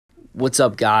What's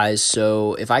up, guys?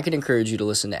 So if I could encourage you to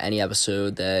listen to any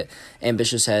episode that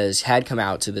Ambitious has had come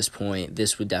out to this point,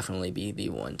 this would definitely be the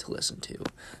one to listen to.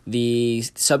 The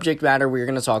subject matter we're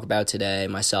going to talk about today,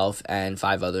 myself and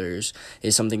 5 others,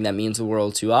 is something that means the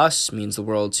world to us, means the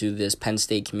world to this Penn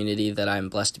State community that I'm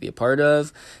blessed to be a part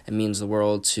of. It means the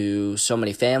world to so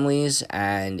many families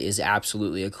and is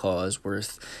absolutely a cause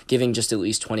worth giving just at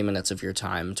least 20 minutes of your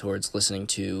time towards listening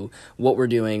to what we're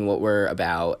doing, what we're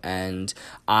about. And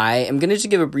I am going to just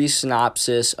give a brief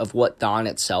synopsis of what Thon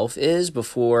itself is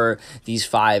before these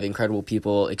 5 incredible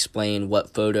people explain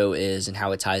what Photo is and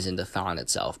how it ties into Thon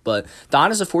itself. But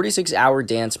Thon is a 46-hour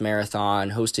dance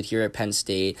marathon hosted here at Penn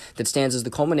State that stands as the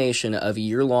culmination of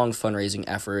year-long fundraising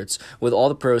efforts, with all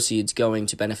the proceeds going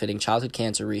to benefiting childhood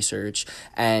cancer research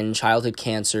and childhood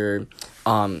cancer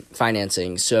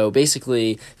financing. So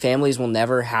basically, families will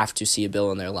never have to see a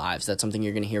bill in their lives. That's something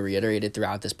you're going to hear reiterated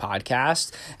throughout this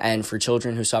podcast. And for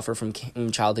children who suffer from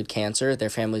childhood cancer, their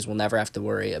families will never have to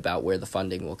worry about where the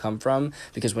funding will come from,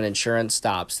 because when insurance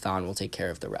stops, Thon will take care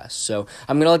of the rest. So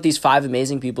I'm going to let these 5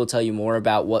 amazing people tell you more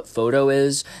about what Photo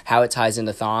is, how it ties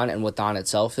into Thon, and what Thon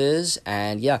itself is.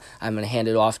 And yeah, I'm going to hand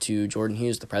it off to Jordan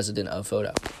Hughes, the president of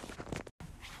Photo.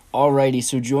 Alrighty,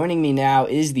 so joining me now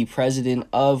is the president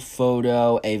of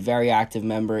Photo, a very active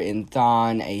member in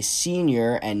Thon, a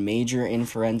senior and major in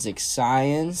forensic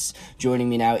science. Joining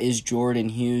me now is Jordan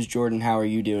Hughes. Jordan, how are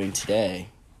you doing today?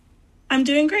 I'm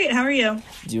doing great. How are you?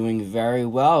 Doing very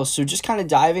well. So just kind of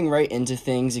diving right into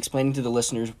things, explaining to the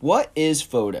listeners, what is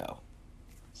Photo?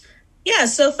 Yeah,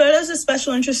 so Photo is a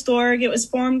special interest org. It was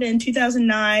formed in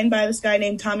 2009 by this guy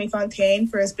named Tommy Fontaine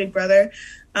for his big brother,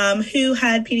 who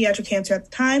had pediatric cancer at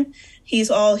the time. He's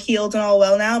all healed and all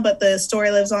well now, but the story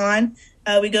lives on.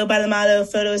 We go by the motto,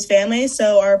 Photo is family.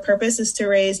 So our purpose is to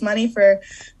raise money for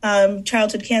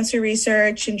childhood cancer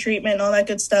research and treatment and all that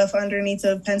good stuff underneath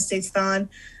of Penn State's Thon.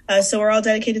 So we're all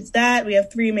dedicated to that. We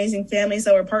have 3 amazing families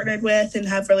that we're partnered with and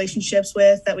have relationships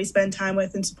with that we spend time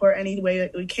with and support any way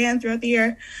that we can throughout the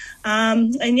year.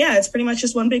 And yeah, it's pretty much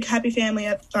just one big happy family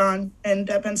at Thon and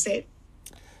at Penn State.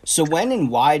 So when and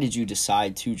why did you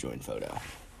decide to join Photo?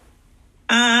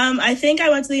 I think I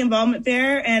went to the involvement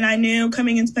fair and I knew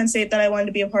coming into Penn State that I wanted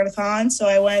to be a part of Thon. So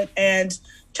I went and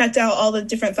checked out all the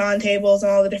different Thon tables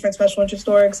and all the different special interest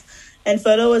orgs. And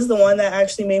Photo was the one that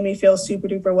actually made me feel super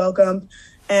duper welcome.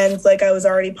 And like I was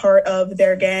already part of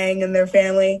their gang and their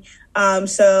family.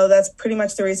 So that's pretty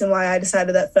much the reason why I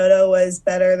decided that Photo was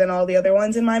better than all the other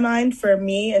ones in my mind for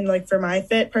me and like for my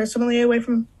fit personally away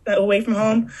from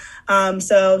home.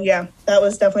 So yeah, that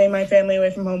was definitely my family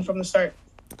away from home from the start.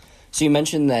 So you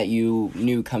mentioned that you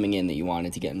knew coming in that you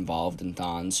wanted to get involved in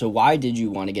Thon. So why did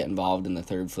you want to get involved in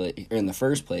the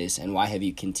first place, and why have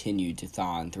you continued to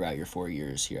Thon throughout your 4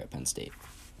 years here at Penn State?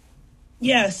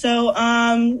 Yeah, so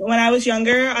when I was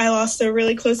younger, I lost a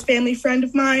really close family friend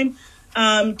of mine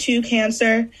to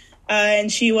cancer,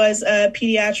 and she was a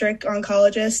pediatric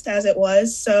oncologist as it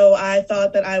was. So I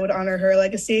thought that I would honor her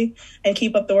legacy and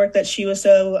keep up the work that she was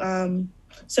so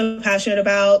passionate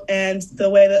about. And the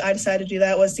way that I decided to do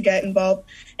that was to get involved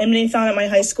in Mini-Thon at my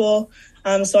high school.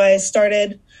 So I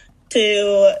started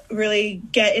to really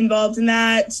get involved in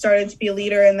that, started to be a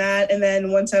leader in that. And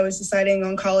then once I was deciding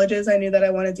on colleges, I knew that I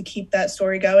wanted to keep that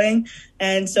story going.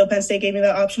 And so Penn State gave me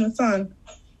that option with Thon.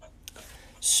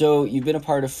 So you've been a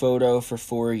part of Photo for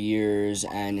 4 years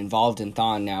and involved in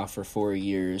Thon now for 4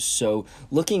 years. So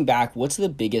looking back, what's the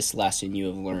biggest lesson you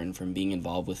have learned from being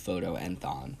involved with Photo and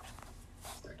Thon?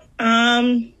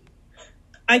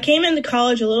 I came into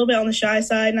college a little bit on the shy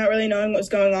side, not really knowing what was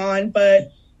going on,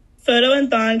 but Photo and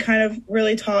Thon kind of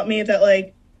really taught me that,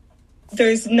 like,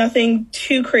 there's nothing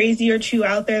too crazy or too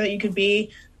out there that you could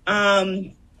be.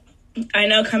 I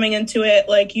know coming into it,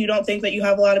 like, you don't think that you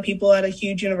have a lot of people at a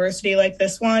huge university like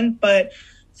this one, but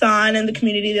Thon and the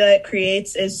community that it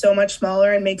creates is so much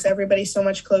smaller and makes everybody so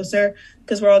much closer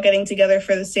because we're all getting together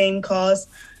for the same cause.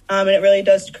 And it really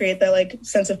does create that, like,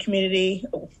 sense of community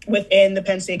within the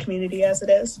Penn State community as it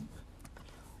is.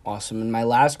 Awesome. And my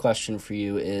last question for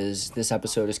you is, this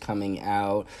episode is coming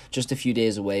out just a few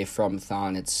days away from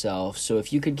Thon itself. So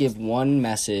if you could give one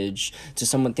message to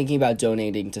someone thinking about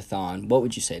donating to Thon, what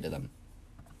would you say to them?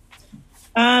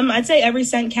 I'd say every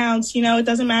cent counts. You know, it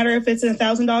doesn't matter if it's a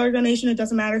 $1,000 donation. It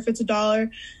doesn't matter if it's $1.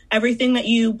 Everything that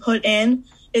you put in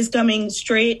is going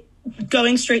straight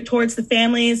towards the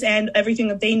families and everything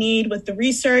that they need with the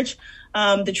research,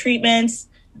 the treatments,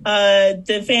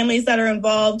 the families that are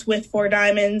involved with 4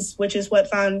 Diamonds, which is what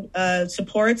Thon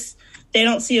supports. They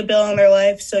don't see a bill in their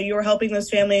life. So you're helping those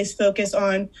families focus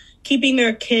on keeping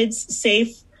their kids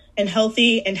safe and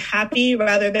healthy and happy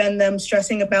rather than them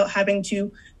stressing about having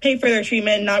to pay for their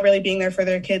treatment and not really being there for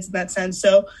their kids in that sense.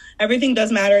 So everything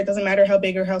does matter. It doesn't matter how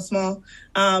big or how small,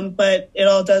 but it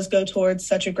all does go towards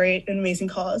such a great and amazing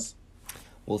cause.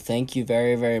 Well, thank you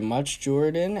very, very much,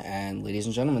 Jordan. And ladies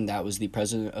and gentlemen, that was the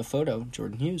president of Photo,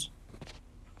 Jordan Hughes.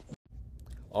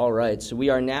 All right, so we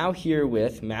are now here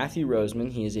with Matthew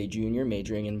Roseman. He is a junior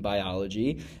majoring in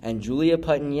biology, and Julia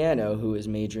Putignano, who is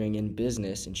majoring in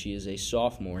business, and she is a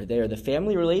sophomore. They are the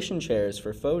family relation chairs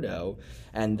for Photo,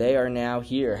 and they are now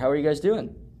here. How are you guys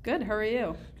doing? Good. How are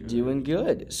you? Doing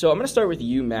good. So I'm going to start with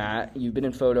you, Matt. You've been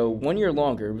in Photo 1 year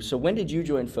longer. So when did you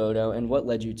join Photo, and what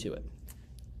led you to it?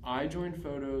 I joined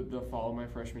Photo the fall of my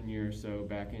freshman year, so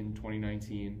back in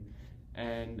 2019,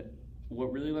 and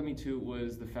what really led me to it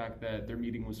was the fact that their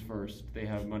meeting was first. They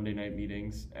have Monday night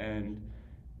meetings, and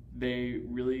they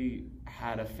really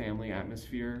had a family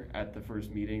atmosphere at the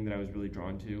first meeting that I was really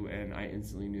drawn to, and I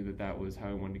instantly knew that that was how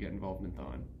I wanted to get involved in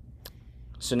Thon.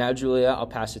 So now, Julia, I'll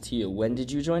pass it to you. When did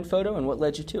you join Photo, and what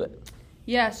led you to it?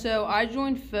 Yeah, so I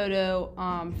joined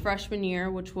Photo freshman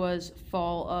year, which was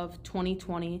fall of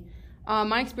 2020.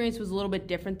 My experience was a little bit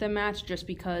different than Matt's just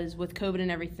because with COVID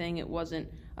and everything, it wasn't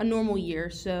a normal year.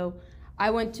 So I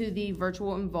went to the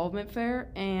virtual involvement fair,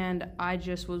 and I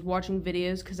just was watching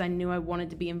videos because I knew I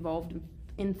wanted to be involved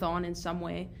in Thon in some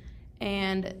way.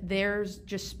 And theirs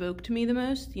just spoke to me the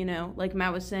most, like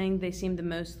Matt was saying, they seemed the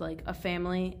most like a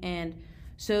family. And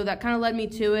so that kind of led me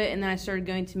to it, and then I started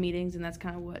going to meetings, and that's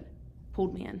kind of what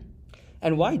pulled me in.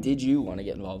 And why did you want to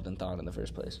get involved in Thon in the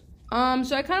first place?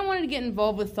 So I kind of wanted to get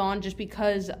involved with Thon just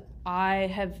because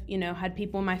I have, had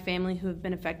people in my family who have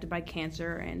been affected by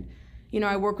cancer, and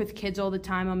I work with kids all the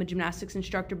time. I'm a gymnastics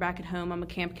instructor back at home. I'm a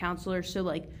camp counselor. So,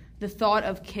 the thought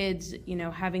of kids,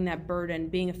 having that burden,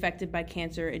 being affected by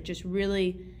cancer, it just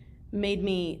really made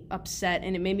me upset,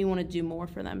 and it made me want to do more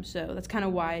for them. So that's kind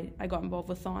of why I got involved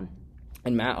with Thon.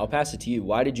 And Matt, I'll pass it to you.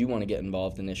 Why did you want to get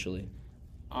involved initially?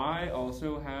 I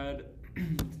also had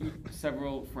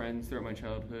several friends throughout my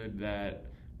childhood that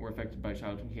were affected by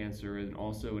childhood cancer, and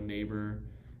also a neighbor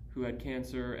who had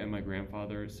cancer, and my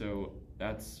grandfather. So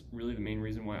that's really the main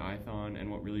reason why I Thon and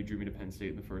what really drew me to Penn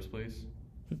State in the first place.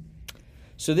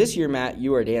 So this year, Matt,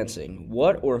 you are dancing.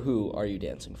 What or who are you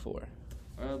dancing for?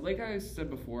 Like I said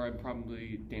before, I'm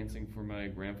probably dancing for my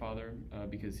grandfather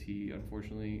because he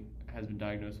unfortunately has been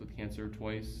diagnosed with cancer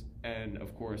twice, and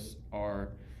of course our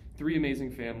 3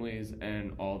 amazing families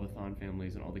and all the Thon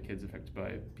families and all the kids affected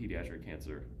by pediatric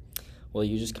cancer. Well,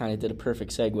 you just kind of did a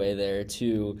perfect segue there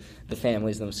to the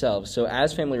families themselves. So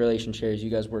as family relation chairs, you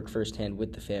guys work firsthand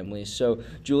with the families. So,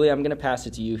 Julia, I'm going to pass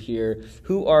it to you here.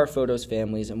 Who are Photo's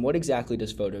families, and what exactly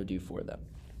does Photo do for them?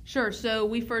 Sure. So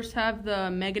we first have the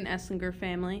Megan Esslinger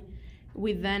family.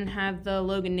 We then have the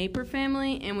Logan Naper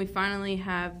family, and we finally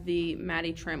have the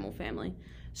Maddie Trammell family.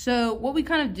 So what we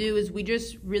kind of do is we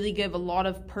just really give a lot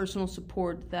of personal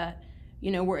support that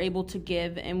we're able to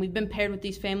give, and we've been paired with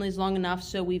these families long enough,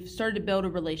 so we've started to build a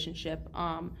relationship.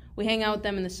 We hang out with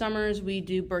them in the summers, we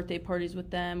do birthday parties with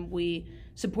them, we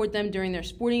support them during their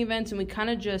sporting events, and we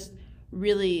kind of just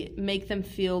really make them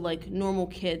feel like normal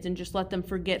kids and just let them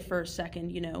forget for a second,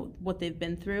 what they've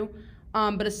been through.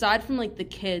 But aside from the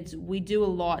kids, we do a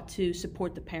lot to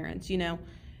support the parents.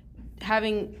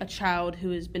 Having a child who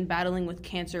has been battling with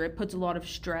cancer, it puts a lot of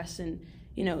stress, and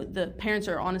the parents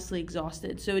are honestly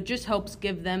exhausted. So it just helps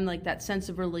give them that sense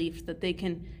of relief that they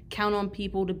can count on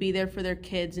people to be there for their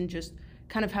kids and just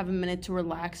kind of have a minute to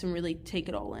relax and really take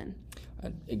it all in.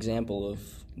 An example of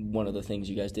one of the things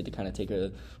you guys did to kind of take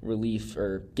a relief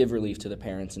or give relief to the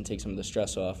parents and take some of the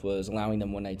stress off was allowing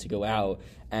them one night to go out,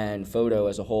 and Photo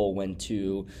as a whole went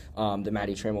to the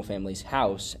Maddie Trammell family's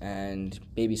house and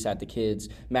babysat the kids.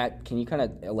 Matt, can you kind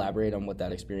of elaborate on what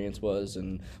that experience was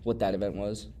and what that event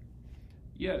was?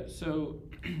 Yeah, so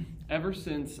ever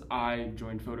since I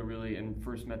joined Photo really and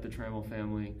first met the Trammell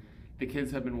family, the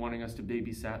kids have been wanting us to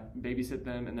babysit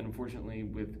them, and then unfortunately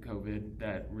with COVID,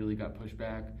 that really got pushed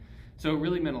back. So it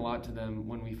really meant a lot to them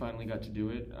when we finally got to do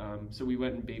it. So we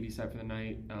went and babysat for the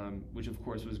night, which of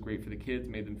course was great for the kids,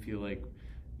 made them feel like,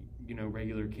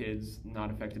 regular kids, not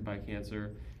affected by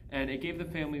cancer. And it gave the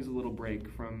families a little break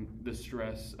from the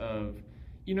stress of,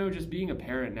 just being a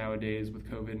parent nowadays with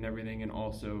COVID and everything, and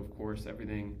also, of course,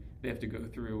 everything they have to go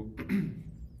through,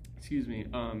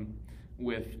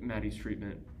 with Maddie's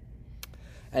treatment.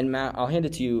 And Matt, I'll hand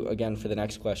it to you again for the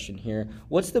next question here.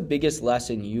 What's the biggest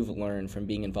lesson you've learned from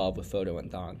being involved with Photo and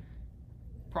Thon?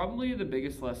 Probably the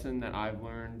biggest lesson that I've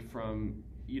learned from,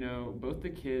 both the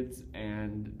kids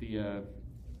and the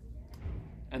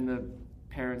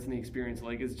parents and the experience,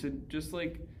 is to just,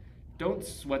 don't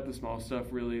sweat the small stuff,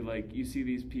 really. You see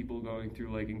these people going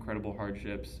through, incredible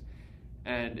hardships,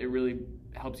 and it really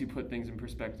helps you put things in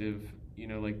perspective, you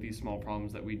know, like these small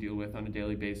problems that we deal with on a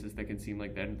daily basis that can seem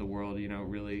like the end of the world, you know,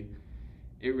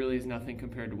 it really is nothing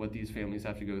compared to what these families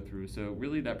have to go through. So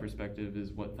really that perspective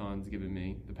is what Thon's given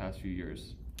me the past few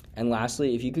years. And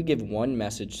lastly, if you could give one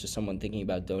message to someone thinking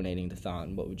about donating to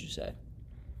Thon, what would you say?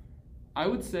 I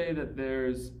would say that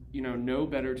there's, you know, no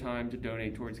better time to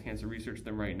donate towards cancer research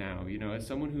than right now. You know, as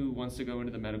someone who wants to go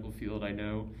into the medical field, I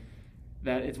know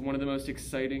that it's one of the most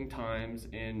exciting times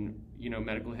in, you know,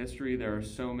 medical history. There are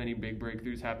so many big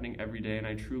breakthroughs happening every day, and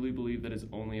I truly believe that it's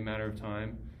only a matter of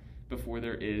time before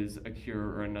there is a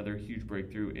cure or another huge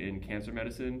breakthrough in cancer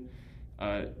medicine.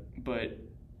 But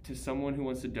to someone who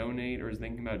wants to donate or is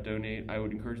thinking about donate, I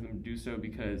would encourage them to do so,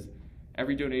 because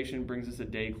every donation brings us a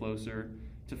day closer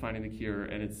to finding the cure,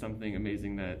 and it's something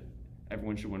amazing that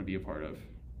everyone should want to be a part of.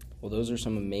 Well, those are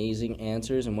some amazing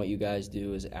answers, and what you guys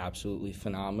do is absolutely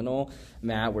phenomenal.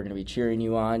 Matt, we're going to be cheering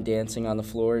you on, dancing on the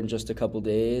floor in just a couple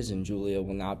days, and Julia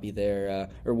will not be there,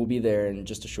 or will be there in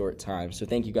just a short time. So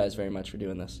thank you guys very much for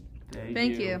doing this.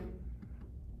 Thank you.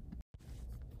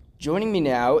 Joining me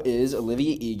now is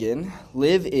Olivia Egan.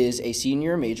 Liv is a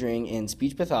senior majoring in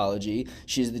speech pathology.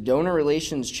 She is the donor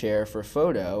relations chair for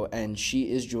Photo, and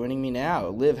she is joining me now.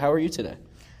 Liv, how are you today?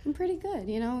 I'm pretty good.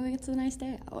 You know, it's a nice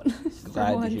day out.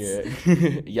 Glad to hear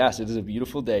it. Yes, it is a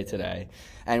beautiful day today.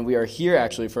 And we are here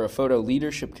actually for a Photo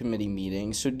Leadership Committee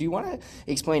meeting. So do you want to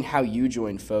explain how you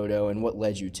joined Photo and what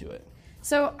led you to it?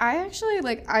 So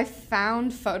I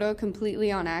found Photo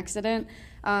completely on accident.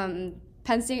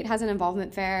 Penn State has an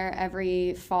involvement fair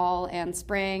every fall and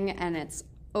spring, and it's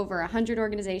over 100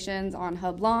 organizations on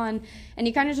Hub Lawn, and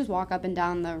you kind of just walk up and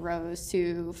down the rows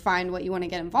to find what you want to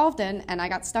get involved in. And I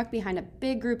got stuck behind a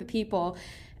big group of people,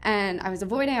 and I was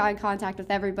avoiding eye contact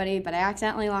with everybody, but I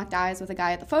accidentally locked eyes with a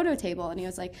guy at the photo table, and he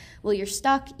was like, well, you're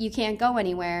stuck, you can't go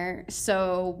anywhere,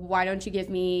 so why don't you give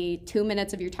me 2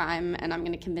 minutes of your time, and I'm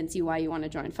going to convince you why you want to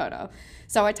join Photo.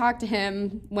 So I talked to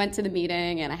him, went to the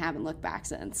meeting, and I haven't looked back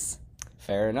since.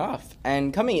 Fair enough.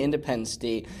 And coming into Penn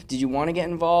State, did you want to get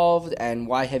involved, and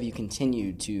why have you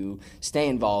continued to stay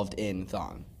involved in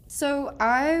Thon? So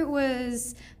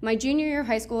my junior year of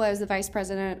high school, I was the vice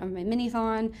president of my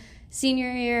mini-thon.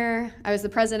 Senior year, I was the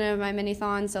president of my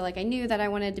mini-thon, so I knew that I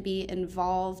wanted to be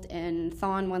involved in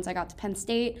Thon once I got to Penn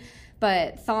State.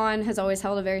 But Thon has always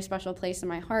held a very special place in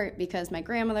my heart because my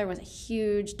grandmother was a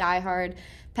huge, diehard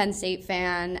Penn State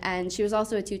fan, and she was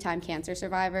also a 2-time cancer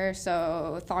survivor,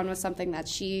 so Thon was something that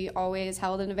she always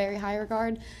held in a very high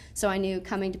regard. So I knew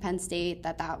coming to Penn State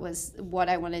that was what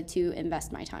I wanted to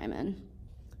invest my time in.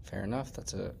 Fair enough.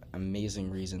 That's an amazing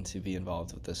reason to be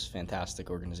involved with this fantastic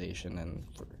organization and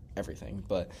for everything.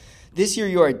 But this year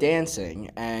you are dancing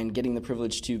and getting the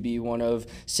privilege to be one of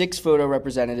 6 photo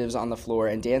representatives on the floor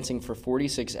and dancing for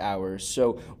 46 hours.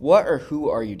 So what or who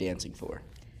are you dancing for?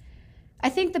 I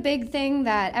think the big thing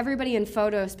that everybody in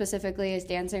Photo specifically is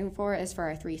dancing for is for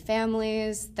our 3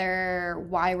 families. They're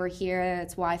why we're here.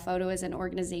 It's why Photo is an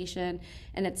organization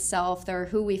in itself. They're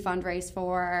who we fundraise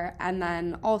for. And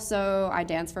then also I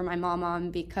dance for my mom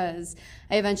because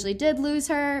I eventually did lose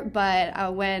her.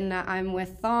 But when I'm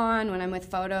with Thon, when I'm with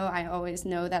Photo, I always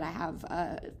know that I have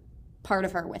a part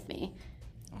of her with me.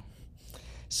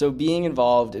 So being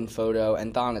involved in Photo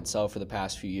and Thon itself for the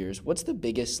past few years, what's the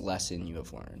biggest lesson you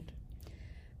have learned?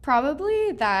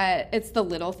 Probably that it's the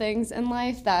little things in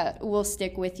life that will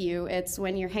stick with you. It's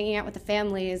when you're hanging out with the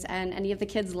families and any of the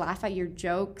kids laugh at your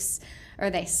jokes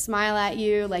or they smile at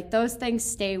you, those things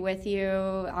stay with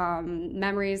you.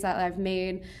 Memories that I've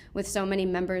made with so many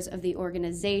members of the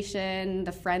organization,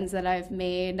 the friends that I've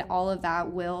made, all of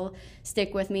that will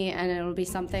stick with me, and it'll be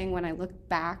something when I look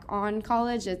back on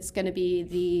college, it's going to be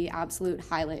the absolute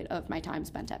highlight of my time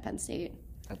spent at Penn State.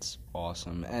 That's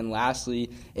awesome. And lastly,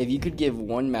 if you could give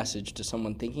one message to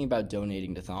someone thinking about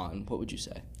donating to Thon, what would you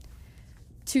say?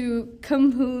 To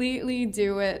completely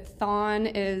do it. Thon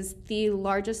is the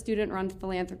largest student-run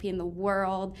philanthropy in the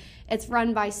world. It's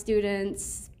run by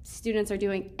students. Students are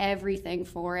doing everything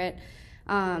for it.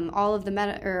 All of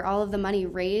the money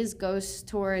raised goes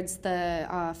towards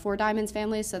the Four Diamonds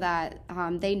family so that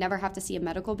they never have to see a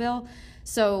medical bill.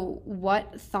 So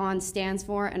what Thon stands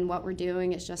for and what we're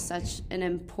doing is just such an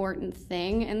important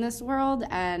thing in this world,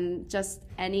 and just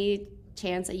any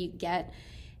chance that you get,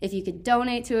 if you could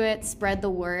donate to it, spread the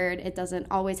word. It doesn't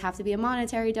always have to be a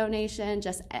monetary donation,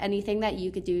 just anything that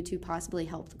you could do to possibly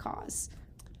help the cause.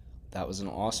 That was an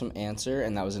awesome answer,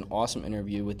 and that was an awesome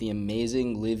interview with the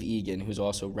amazing Liv Egan, who's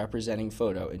also representing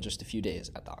Photo in just a few days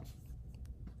at Thon.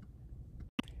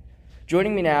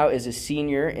 Joining me now is a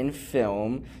senior in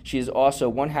film. She is also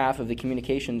one half of the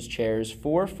communications chairs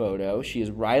for Photo. She is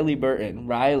Riley Burton.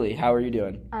 Riley, how are you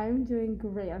doing? I'm doing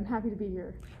great. I'm happy to be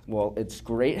here. Well, it's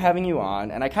great having you on,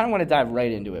 and I kind of want to dive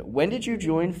right into it. When did you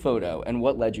join Photo, and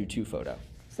what led you to Photo?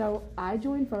 So I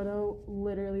joined Photo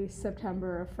literally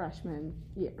September of freshman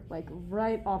year, like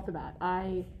right off the bat.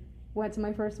 I went to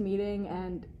my first meeting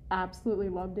and absolutely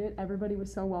loved it. Everybody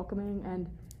was so welcoming, and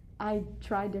I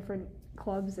tried different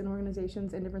clubs and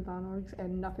organizations and different thon orgs,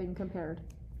 and nothing compared.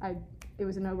 It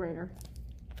was a no-brainer.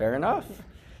 Fair enough.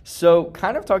 So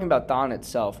kind of talking about Thon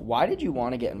itself, why did you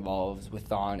want to get involved with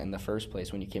Thon in the first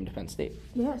place when you came to Penn State?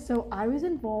 Yeah, so I was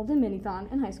involved in mini-thon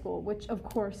in high school, which of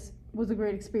course was a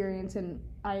great experience, and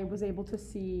I was able to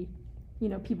see,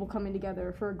 people coming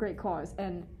together for a great cause.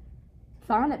 And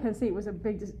Thon at Penn State was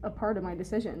a part of my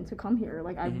decision to come here.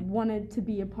 Like, I wanted to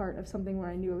be a part of something where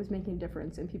I knew I was making a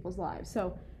difference in people's lives.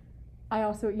 So I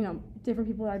also, different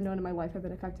people that I've known in my life have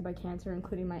been affected by cancer,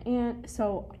 including my aunt.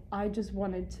 So I just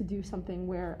wanted to do something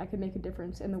where I could make a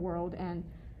difference in the world. And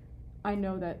I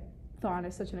know that Thon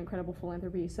is such an incredible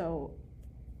philanthropy. So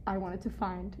I wanted to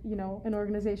find, an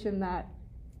organization that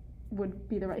would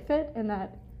be the right fit and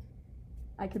that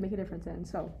I could make a difference in.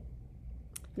 So,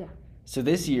 yeah. So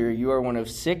this year, you are one of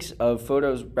 6 of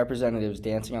Photo's representatives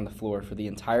dancing on the floor for the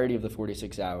entirety of the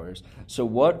 46 hours. So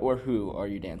what or who are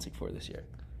you dancing for this year?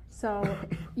 So,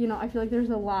 I feel like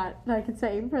there's a lot that I could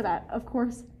say for that. Of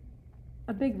course,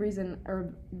 a big reason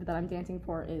that I'm dancing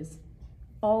for is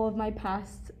all of my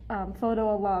past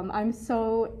Photo alum. I'm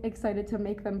so excited to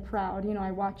make them proud.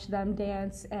 I watch them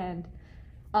dance, and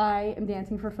I am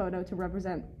dancing for Photo to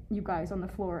represent you guys on the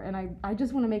floor, and I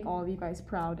just want to make all of you guys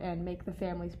proud and make the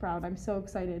families proud. I'm so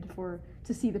excited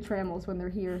to see the Trammels when they're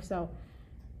here, so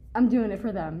I'm doing it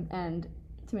for them and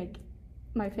to make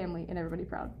my family and everybody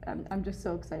proud. I'm just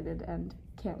so excited and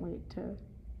can't wait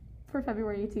for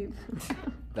February 18th.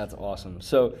 That's awesome.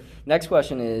 So next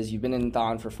question is, you've been in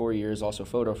Thon for 4 years, also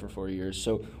Photo for 4 years.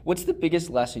 So what's the biggest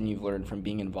lesson you've learned from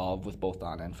being involved with both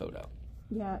Thon and Photo?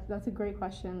 Yeah, that's a great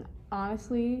question.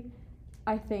 Honestly,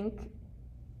 I think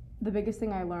the biggest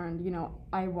thing I learned,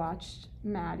 I watched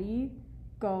Maddie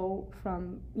go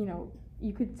from,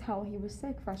 you could tell he was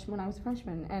sick when I was a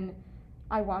freshman, and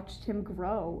I watched him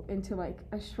grow into like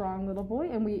a strong little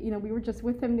boy. And we were just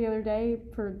with him the other day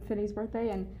for Finney's birthday,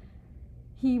 and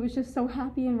he was just so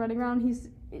happy and running around.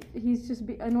 He's just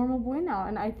a normal boy now.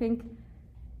 And I think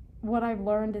what I've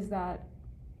learned is that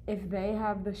if they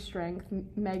have the strength,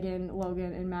 Megan,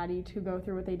 Logan, and Maddie, to go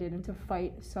through what they did and to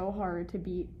fight so hard to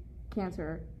beat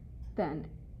cancer, then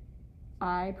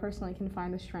I personally can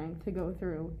find the strength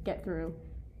to get through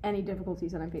any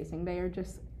difficulties that I'm facing. They are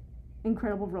just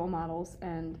incredible role models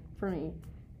for me.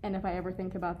 And if I ever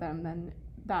think about them, then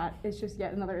that is just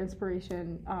yet another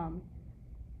inspiration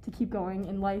to keep going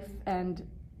in life, and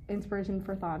inspiration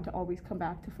for Thon to always come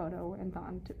back to Photo and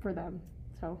Thon for them.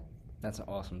 So that's an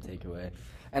awesome takeaway.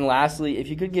 And lastly, if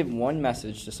you could give one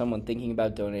message to someone thinking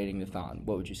about donating to Thon,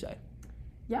 what would you say?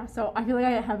 Yeah, so I feel like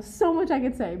I have so much I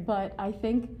could say, but I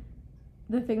think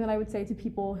the thing that I would say to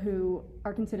people who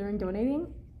are considering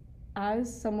donating,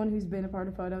 as someone who's been a part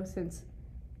of Photo since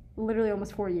literally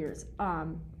almost 4 years,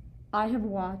 I have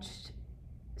watched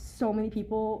so many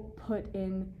people put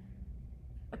in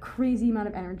a crazy amount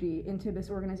of energy into this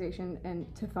organization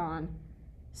and to Thon.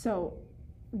 So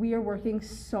we are working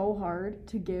so hard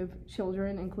to give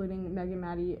children, including Megan,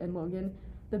 Maddie, and Logan,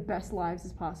 the best lives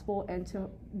as possible, and to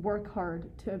work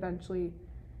hard to eventually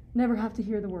never have to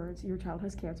hear the words, your child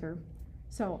has cancer.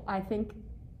 So I think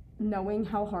knowing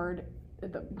how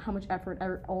much effort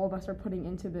all of us are putting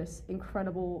into this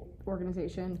incredible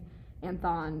organization and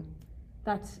Thon,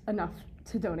 that's enough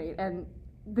to donate. And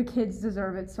the kids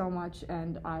deserve it so much,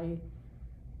 and I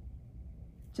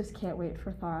just can't wait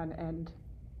for Thon, and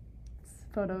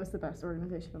Photo is the best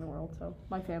organization in the world, so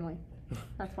my family,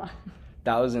 that's why.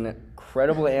 That was an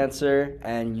incredible answer,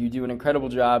 and you do an incredible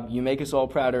job. You make us all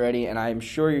proud already, and I'm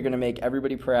sure you're going to make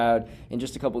everybody proud in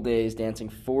just a couple days, dancing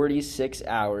 46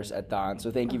 hours at Thon. So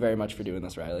thank you very much for doing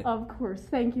this, Riley. Of course.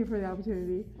 Thank you for the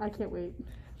opportunity. I can't wait.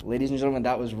 Ladies and gentlemen,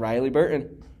 that was Riley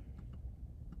Burton.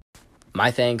 My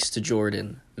thanks to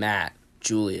Jordan, Matt,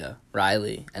 Julia,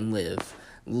 Riley, and Liv.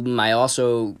 My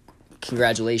also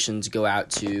congratulations go out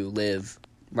to Liv,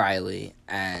 Riley,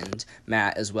 and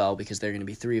Matt as well, because they're going to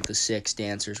be 3 of the 6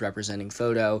 dancers representing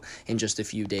Photo in just a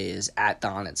few days at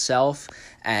Thon itself.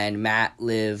 And Matt,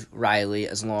 Liv, Riley,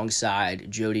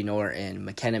 alongside Jody Norton,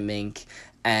 McKenna Mink,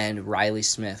 and Riley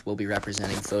Smith will be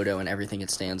representing Photo and everything it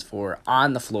stands for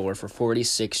on the floor for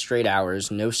 46 straight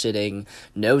hours, no sitting,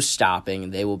 no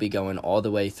stopping. They will be going all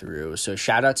the way through. So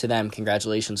shout out to them.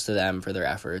 Congratulations to them for their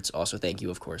efforts. Also, thank you,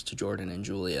 of course, to Jordan and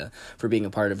Julia for being a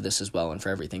part of this as well and for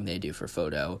everything they do for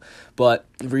Photo. But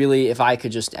really, if I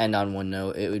could just end on one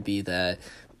note, it would be that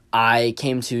I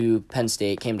came to Penn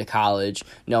State, came to college,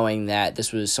 knowing that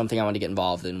this was something I wanted to get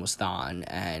involved in was Thon.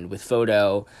 And with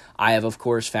Photo, I have, of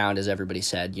course, found, as everybody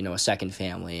said, a second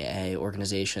family, a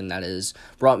organization that has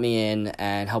brought me in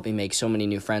and helped me make so many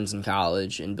new friends in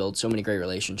college and build so many great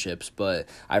relationships. But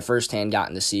I've firsthand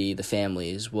gotten to see the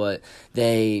families, what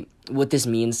this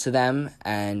means to them,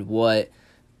 and what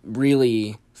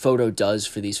really Photo does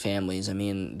for these families. I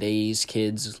mean, these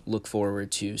kids look forward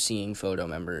to seeing Photo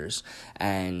members,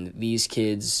 and these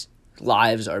kids'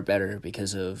 lives are better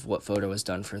because of what Photo has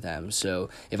done for them. So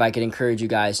if I could encourage you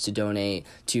guys to donate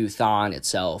to Thon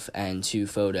itself and to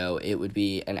Photo, it would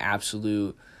be an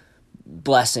absolute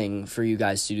blessing for you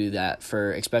guys to do that,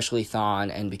 for especially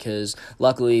Thon, and because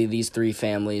luckily these 3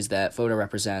 families that Photo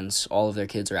represents, all of their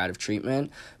kids are out of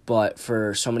treatment, but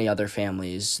for so many other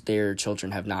families, their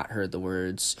children have not heard the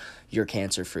words, "You're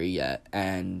cancer-free" yet,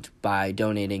 and by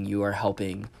donating, you are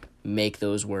helping make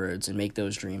those words and make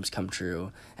those dreams come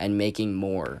true, and making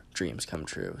more dreams come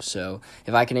true. So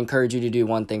if I can encourage you to do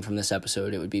one thing from this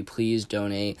episode, it would be please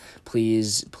donate.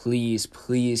 Please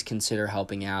consider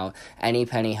helping out. Any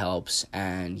penny helps.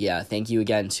 And yeah, thank you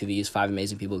again to these 5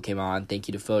 amazing people who came on. Thank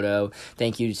you to Photo.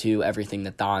 Thank you to everything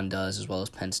that Thon does, as well as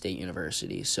Penn State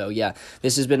University. So yeah,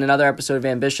 this has been another episode of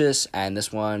Ambitious, and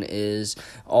this one is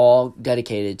all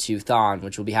dedicated to Thon,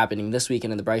 which will be happening this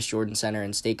weekend in the Bryce Jordan Center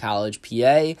in State College,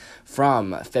 PA,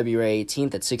 from February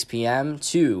 18th at 6 p.m.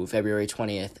 to February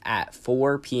 20th at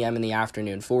 4 p.m. in the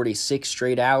afternoon. 46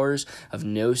 straight hours of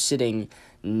no sitting,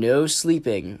 no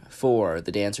sleeping for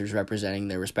the dancers representing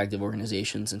their respective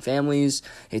organizations and families.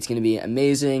 It's going to be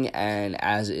amazing, and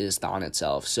as is Thon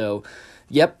itself. So,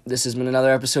 yep, this has been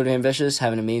another episode of Ambitious.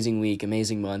 Have an amazing week,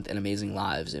 amazing month, and amazing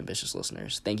lives, Ambitious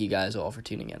listeners. Thank you guys all for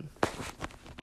tuning in.